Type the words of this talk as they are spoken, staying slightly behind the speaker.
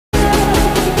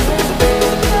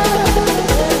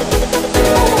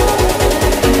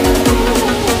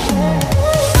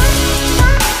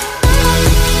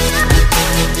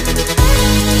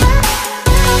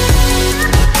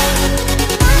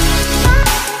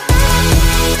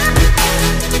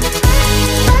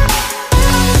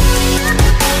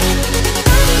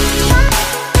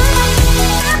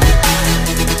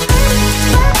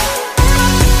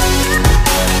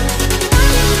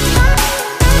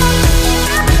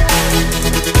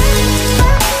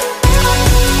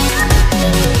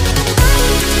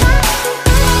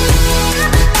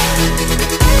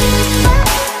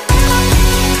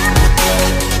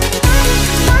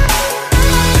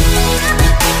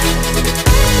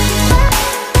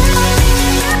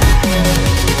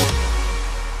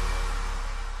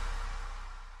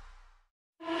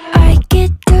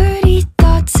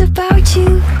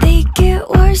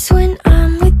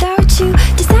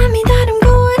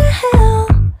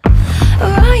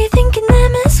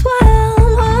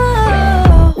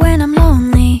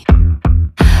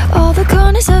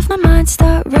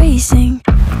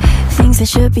that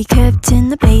should be kept in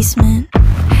the basement.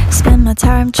 Spend my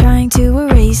time trying to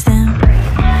erase them.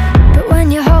 But when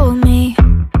you hold me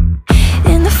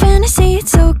in the fantasy,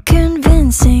 it's so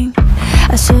convincing.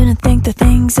 I shouldn't think the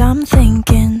things I'm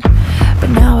thinking, but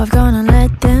now I've gone and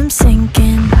let them sink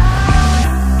in.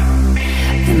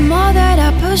 The more that I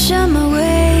push them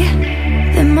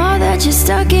away, the more that you're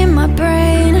stuck in my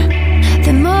brain,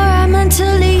 the more I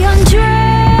mentally undress.